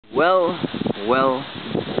Well,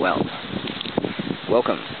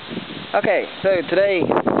 welcome. Okay, so today,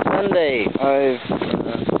 Sunday, I've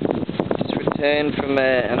just returned from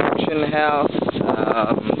an auction house,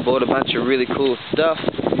 bought a bunch of really cool stuff,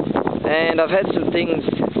 and I've had some things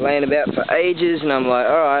laying about for ages, and I'm like,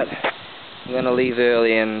 alright, I'm going to leave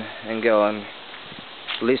early and go and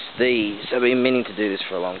list these. I've been meaning to do this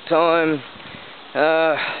for a long time,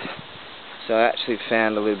 so I actually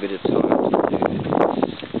found a little bit of time to do this.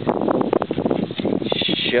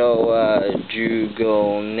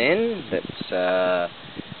 Jugonen, that's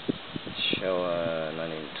Showa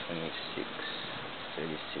 1926,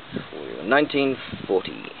 36, 40,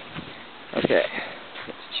 1940. Okay,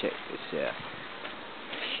 let's check this out.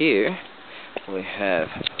 Here we have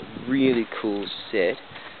a really cool set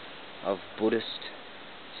of Buddhist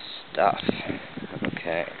stuff.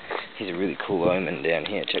 Okay, here's a really cool omen down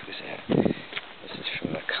here. Check this out. This is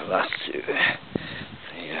from the Karasu,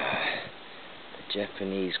 the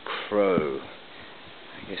Japanese crow. I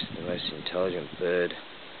guess the most intelligent bird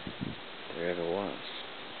there ever was.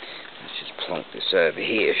 Let's just plonk this over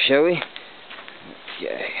here, shall we?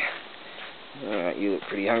 Okay. Alright, you look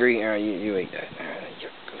pretty hungry. Alright, you eat that.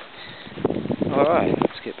 Alright,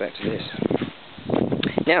 let's get back to this.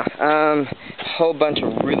 Now, a whole bunch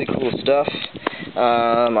of really cool stuff.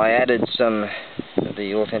 I added some of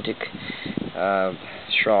the authentic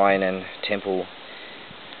shrine and temple.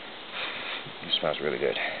 It smells really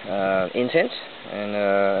good. Incense, and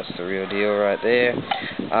that's the real deal right there.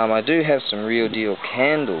 I do have some real deal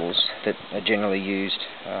candles that are generally used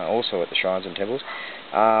also at the shrines and temples.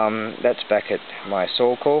 That's back at my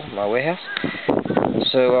soul call, my warehouse.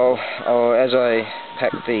 So I'll as I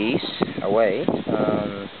pack these away,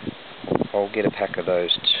 I'll get a pack of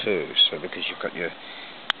those too. So because you've got your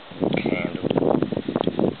candle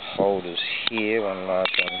holders here, one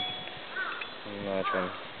large one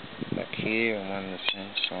back here, and one the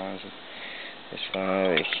same size as this one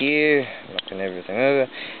over here, knocking everything over.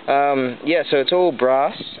 Yeah, so it's all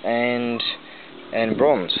brass and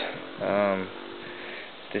bronze.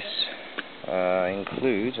 This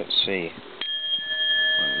includes, let's see,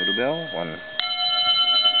 one little bell, one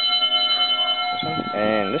this one,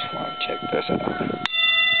 and this one. Check this out.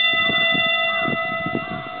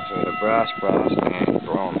 So the brass, and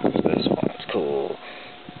bronze. This one's cool.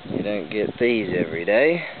 You don't get these every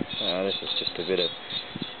day. This is just a bit of,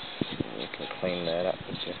 you can clean that up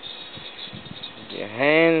with your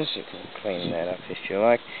hands. You can clean that up if you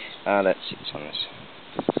like. That sits on this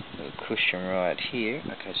little cushion right here.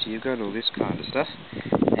 Okay, so you've got all this kind of stuff,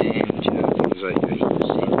 and you know, things like your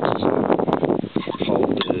incense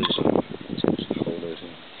holders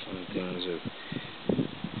and things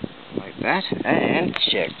like that. And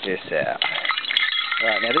check this out.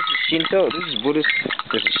 Right, now this is Shinto, this is Buddhist,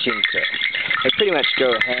 this is Shinto. They pretty much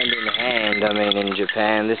go hand in hand. I mean, in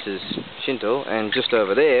Japan this is Shinto, and just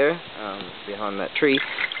over there, behind that tree,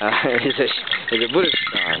 is a Buddhist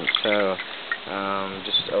shrine. So,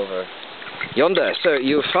 just over yonder. So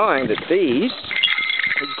you'll find that these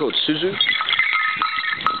are called Suzu.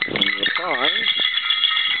 And you'll find,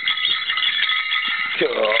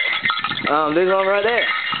 there's one right there.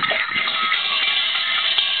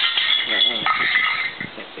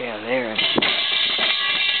 Down there.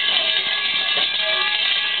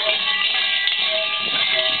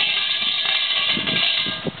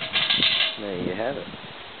 There you have it.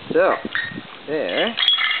 So, there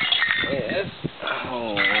is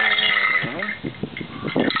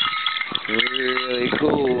really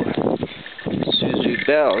cool Shinto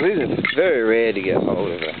Bells. These are very rare to get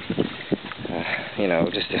hold of. You know,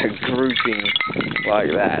 just a grouping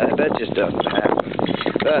like that. That just doesn't happen.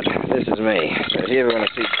 But this is me. So if you ever want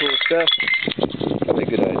to see cool stuff, probably a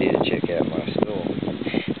good idea to check out my store.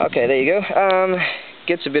 Okay, there you go.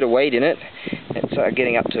 Gets a bit of weight in it. It's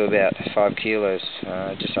getting up to about 5 kilos,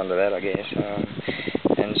 just under that, I guess.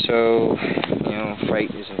 And so, you know,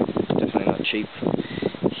 freight isn't definitely not cheap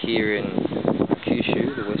here in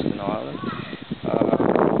Kyushu, the Western Island.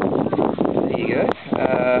 There you go.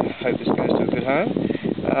 Hope this goes to a good home.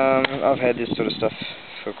 I've had this sort of stuff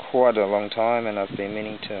for quite a long time, and I've been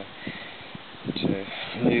meaning to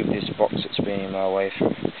move this box that's been in my way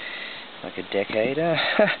for like a decade.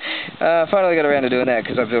 Finally got around to doing that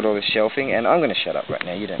because I built all this shelving, and I'm going to shut up right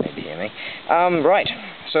now. You don't need to hear me. Right,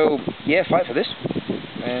 so yeah, fight for this,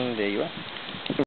 and there you are.